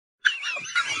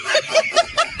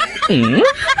嗯。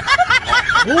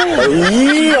哎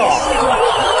呀！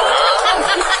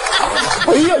哎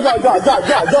呀呀呀呀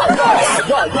呀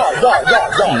呀呀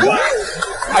呀！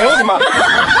哎呦我的妈！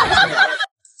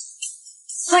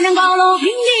反正高楼平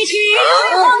地起，我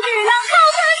只能靠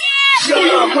自己。社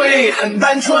会很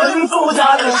单纯，复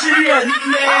杂的是人类。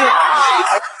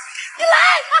你来！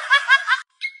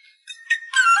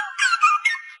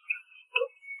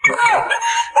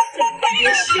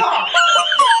别笑！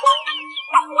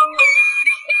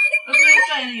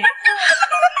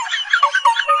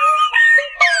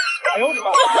哎呦我的妈！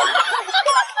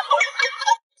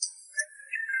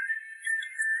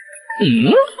嗯。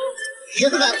如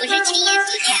果不是亲眼所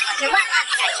见，我是万万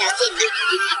不敢相信的。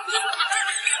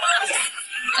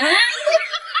哎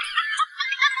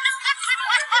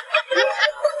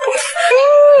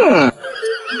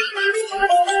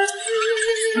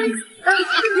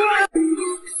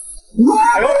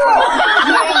呦！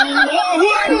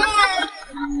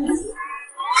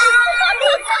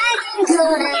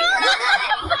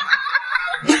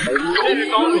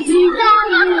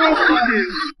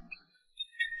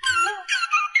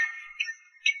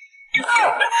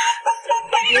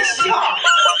别笑！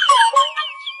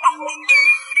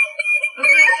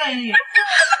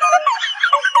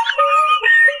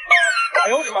哎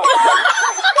呦我的妈！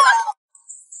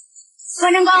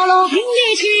反正高楼平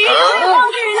地起，我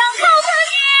只能靠自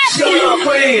己。社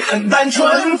会很单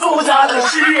纯，复杂的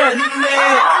是人类。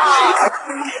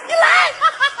你来！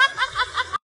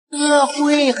社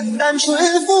会很单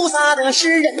纯，复杂的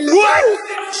是人类。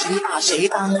谁把谁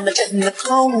当了真的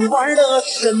好玩的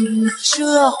深？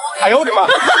社会哎呦我的妈！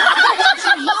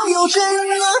要有真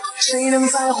啊，谁能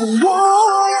在乎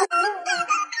我呀？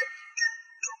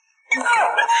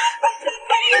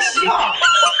别笑！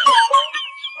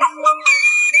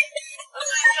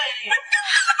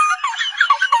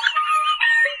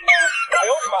哎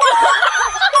呦我的妈！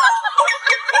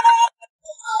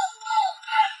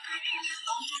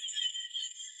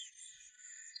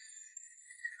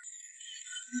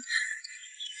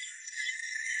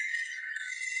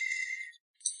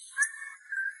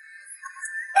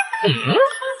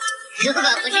如果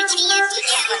不是亲眼所见，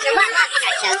我是万万不敢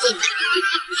相信的。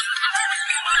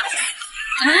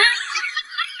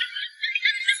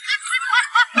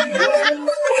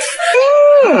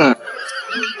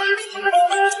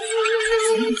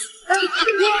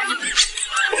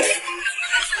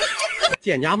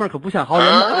见娘们可不像好人。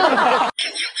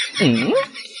嗯。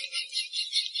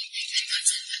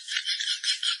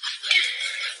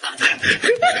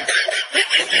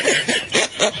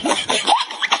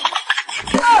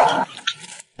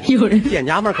有人见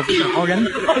娘们可不像好人。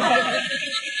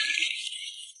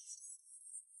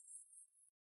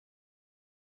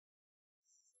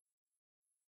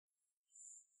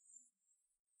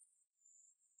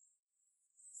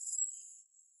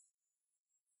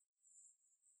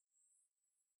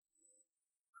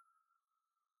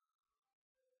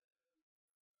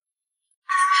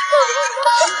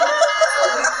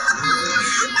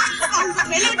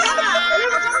没那么张开了，没那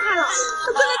么张开了。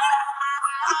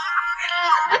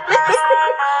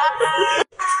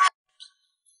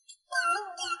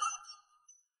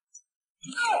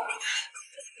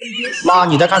妈，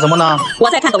你在干什么呢？我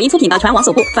在看抖音出品的全网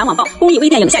首部反网暴公益微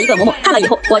电影《下一个嬷嬷》，看了以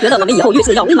后，我觉得我们以后遇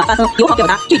事要温暖发声，友好表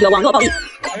达，拒绝网络暴力。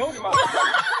哎呦我的妈！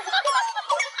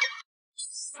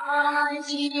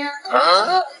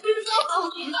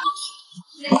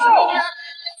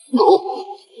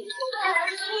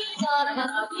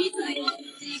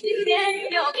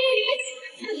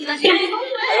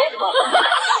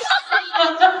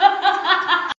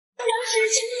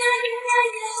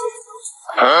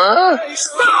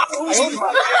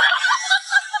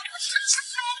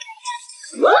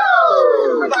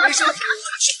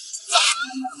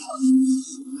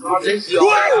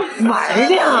买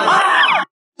呀！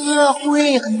社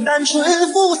会很单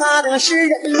纯，复杂的是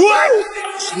人类。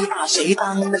谁把谁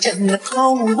当了真的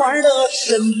好玩的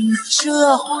深？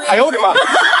社会哎呦我的妈！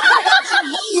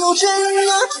有真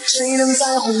啊，谁能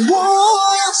在乎我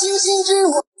呀？星星之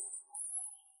火。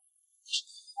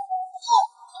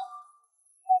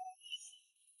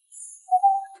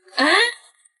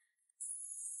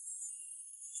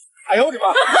哎呦我的妈！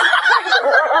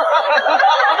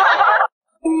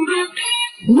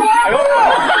哎呦我的妈！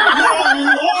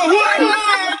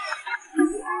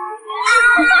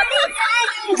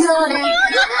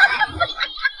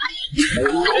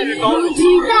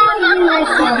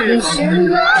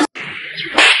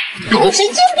神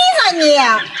经病啊你！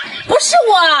不是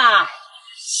我！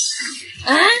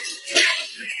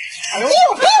你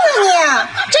有病啊你！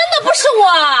真的不是我！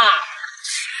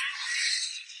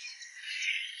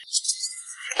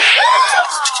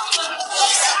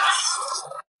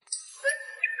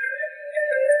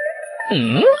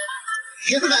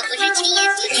如果不是亲眼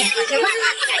所见，我是万万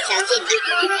不敢相信的。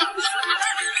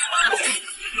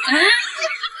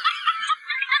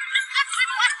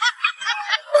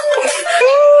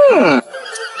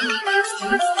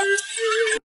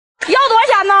要多少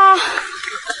钱呢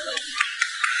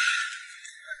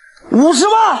50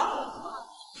万，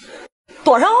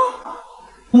多少？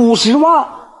 50万，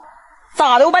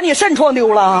咋的？我把你肾撞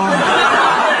丢了？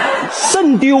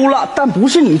肾丢了，但不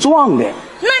是你撞的。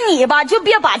那你吧，就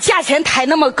别把价钱抬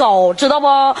那么高，知道不？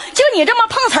就你这么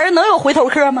碰瓷儿，能有回头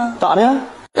客吗？咋的？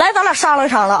来，咱俩商量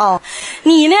商量啊。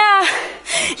你呢，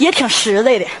也挺实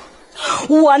在的，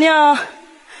我呢，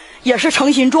也是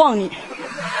诚心撞你。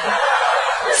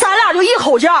咱俩就一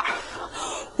口价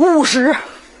，50，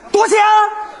多少钱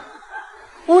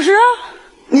？50。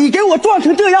你给我撞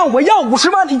成这样，我要50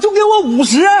万，你就给我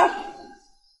50，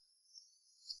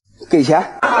给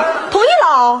钱。同意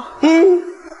了。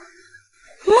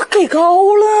妈给高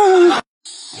了。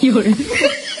有人。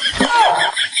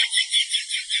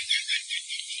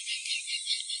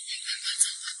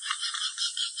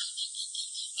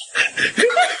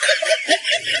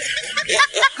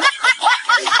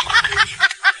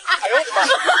哎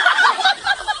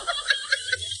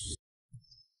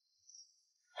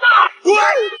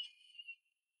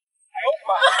呦我的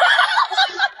妈！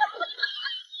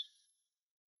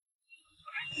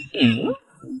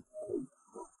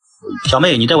小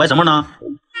妹，你在玩什么呢？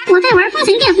我在玩封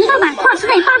神殿红包版跨时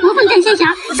代8国混战仙侠，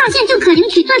上线就可领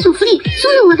取专属福利，输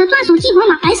入我的专属激活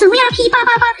码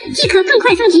SVIP888即可更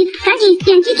快升级，赶紧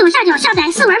点击左下角下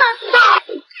载试玩吧。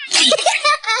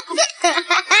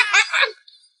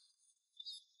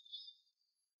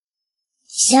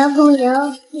小朋友，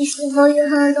你是否有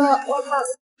很多我靠？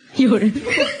有人。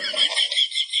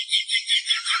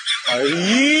哎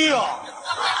呀！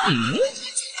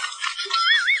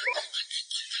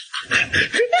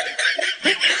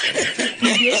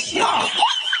你别笑！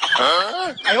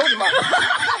哎呦我的妈！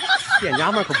店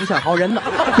家们可不像好人呢。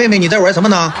妹妹，你在玩什么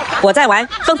呢？我在玩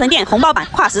封神殿红包版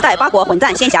跨时代8国混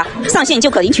战仙侠，上线就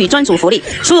可领取专属福利，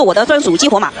输入我的专属激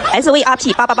活码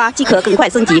SVIP888即可更快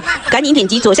升级，赶紧点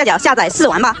击左下角下载试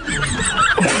玩吧。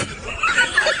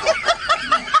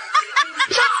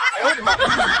哎呦我的妈！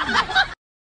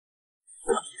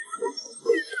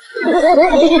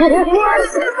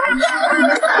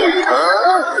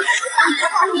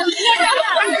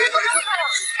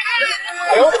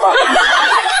哎呦我的妈！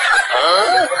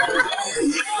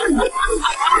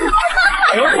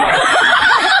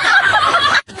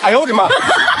哎呦我的妈！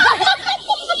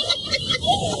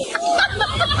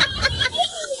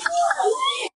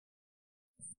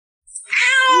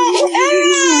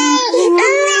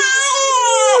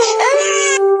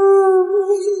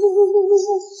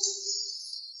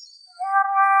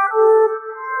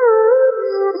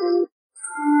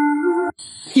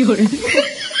有人。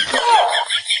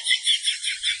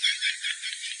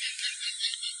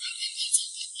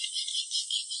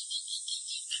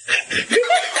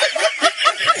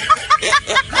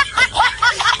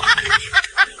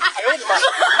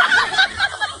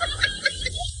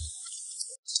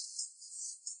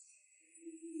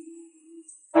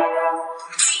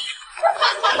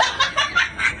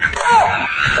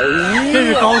这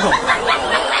是高手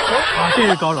啊！这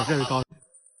是高手，这是高手。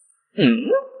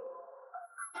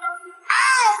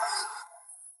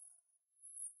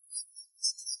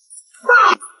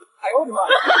哎呦我的妈！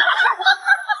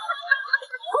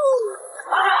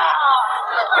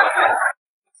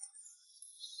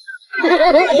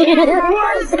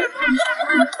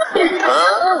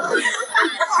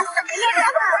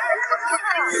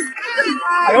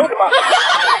哎呦我的妈！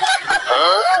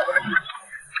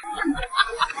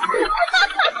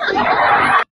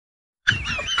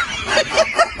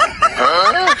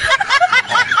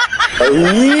哎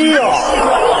呀！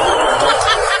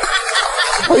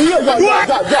哎呀呀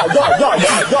呀呀呀呀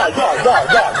呀呀呀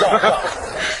呀呀！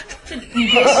你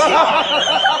别笑。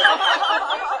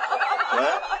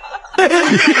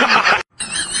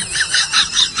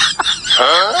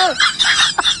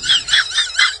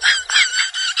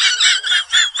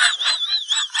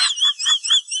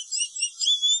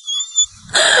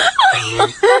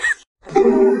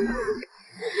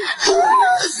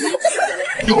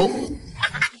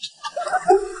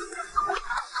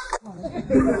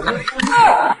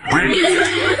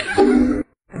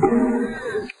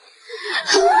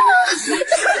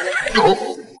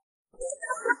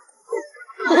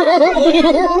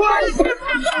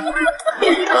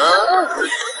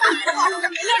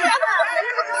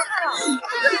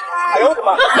哎呦我的妈！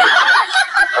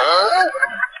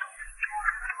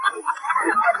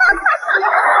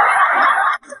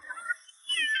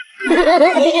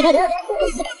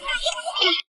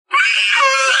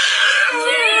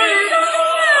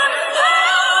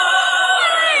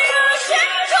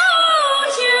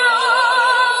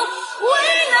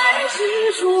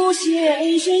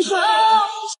先生手。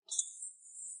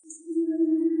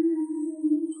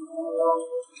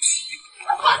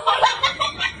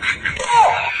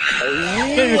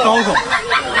这是高手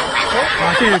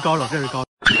啊！这是高手，这是高手。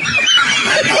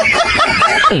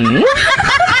哎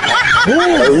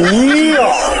呀！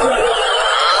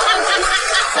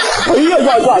哎呀呀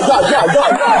呀呀呀呀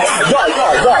呀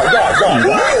呀呀呀！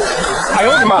哎呦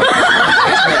我的妈！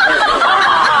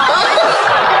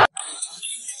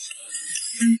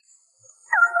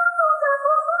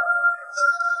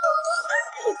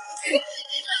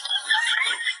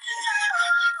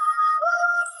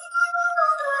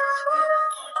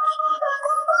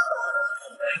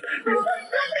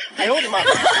哎呦我的妈！哎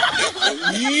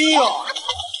呀！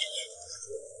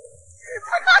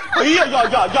哎呀呀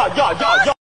呀呀呀呀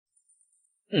呀！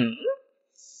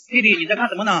弟弟，你在看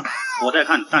什么呢？我在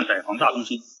看站在防炸中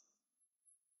心。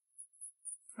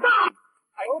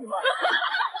哎呦我的妈！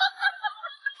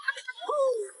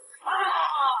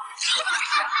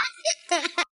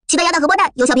期待鸭蛋荷包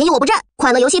蛋，有小便宜我不占，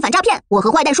快乐游戏反诈骗，我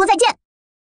和坏蛋说再见。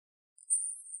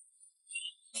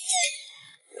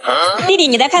弟弟，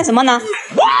你在看什么呢？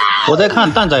我在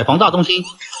看站在防炸中心。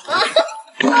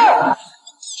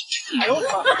哎呦我的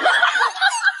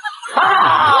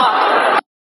妈！